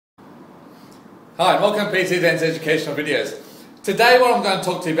Hi, and welcome to PT Dan's educational videos. Today what I'm going to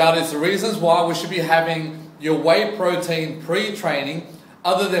talk to you about is the reasons why we should be having your whey protein pre-training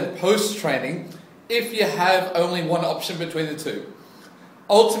other than post-training if you have only one option between the two.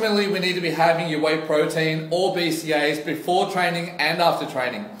 Ultimately, we need to be having your whey protein or BCAAs before training and after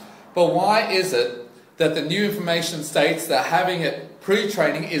training. But why is it that the new information states that having it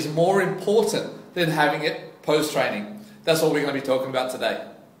pre-training is more important than having it post-training? That's what we're going to be talking about today.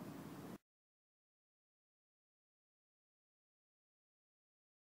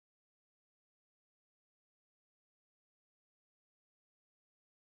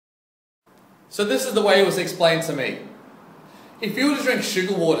 So this is the way it was explained to me. If you were to drink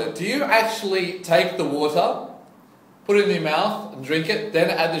sugar water, do you actually take the water, put it in your mouth and drink it, then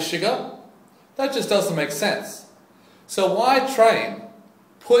add the sugar? That just doesn't make sense. So why train,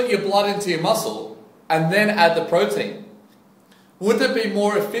 put your blood into your muscle, and then add the protein? Wouldn't it be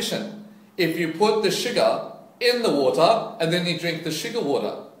more efficient if you put the sugar in the water and then you drink the sugar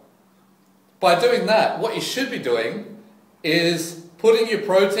water? By doing that, what you should be doing is putting your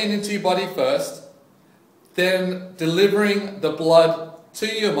protein into your body first, then delivering the blood to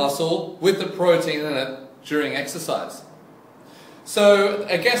your muscle with the protein in it during exercise. So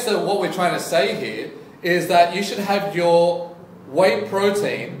I guess that what we're trying to say here is that you should have your whey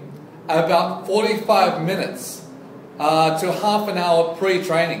protein about 45 minutes to half an hour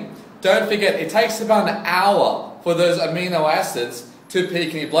pre-training. Don't forget, it takes about an hour for those amino acids to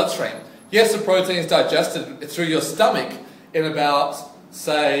peak in your bloodstream. Yes, the protein is digested through your stomach in about,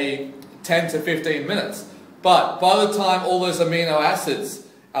 say, 10 to 15 minutes. But by the time all those amino acids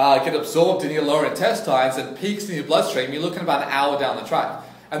get absorbed in your lower intestines and peaks in your bloodstream, you're looking about an hour down the track.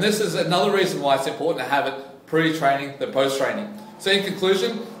 And this is another reason why it's important to have it pre-training than post-training. So in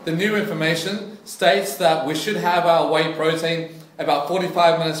conclusion, the new information states that we should have our whey protein about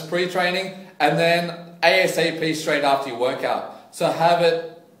 45 minutes pre-training and then ASAP straight after your workout. So have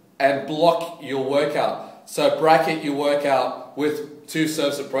it and block your workout. So bracket your workout with 2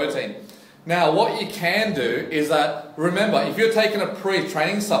 serves of protein. Now what you can do is that, remember, if you're taking a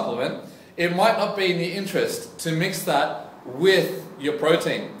pre-training supplement, it might not be in your interest to mix that with your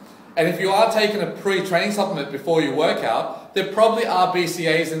protein. And if you are taking a pre-training supplement before your workout, there probably are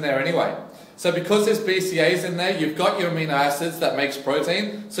BCAAs in there anyway. So because there's BCAAs in there, you've got your amino acids that makes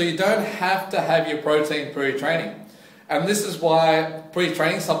protein, so you don't have to have your protein pre-training. And this is why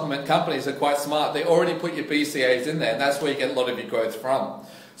pre-training supplement companies are quite smart. They already put your BCAAs in there, and that's where you get a lot of your growth from.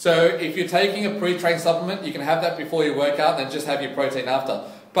 So if you're taking a pre-training supplement, you can have that before your workout, then just have your protein after.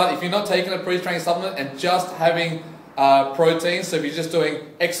 But if you're not taking a pre-training supplement and just having protein, so if you're just doing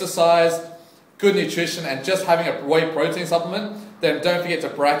exercise, good nutrition, and just having a whey protein supplement, then don't forget to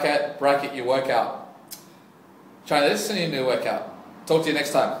bracket your workout. Try this in your new workout. Talk to you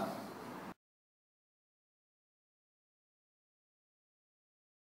next time.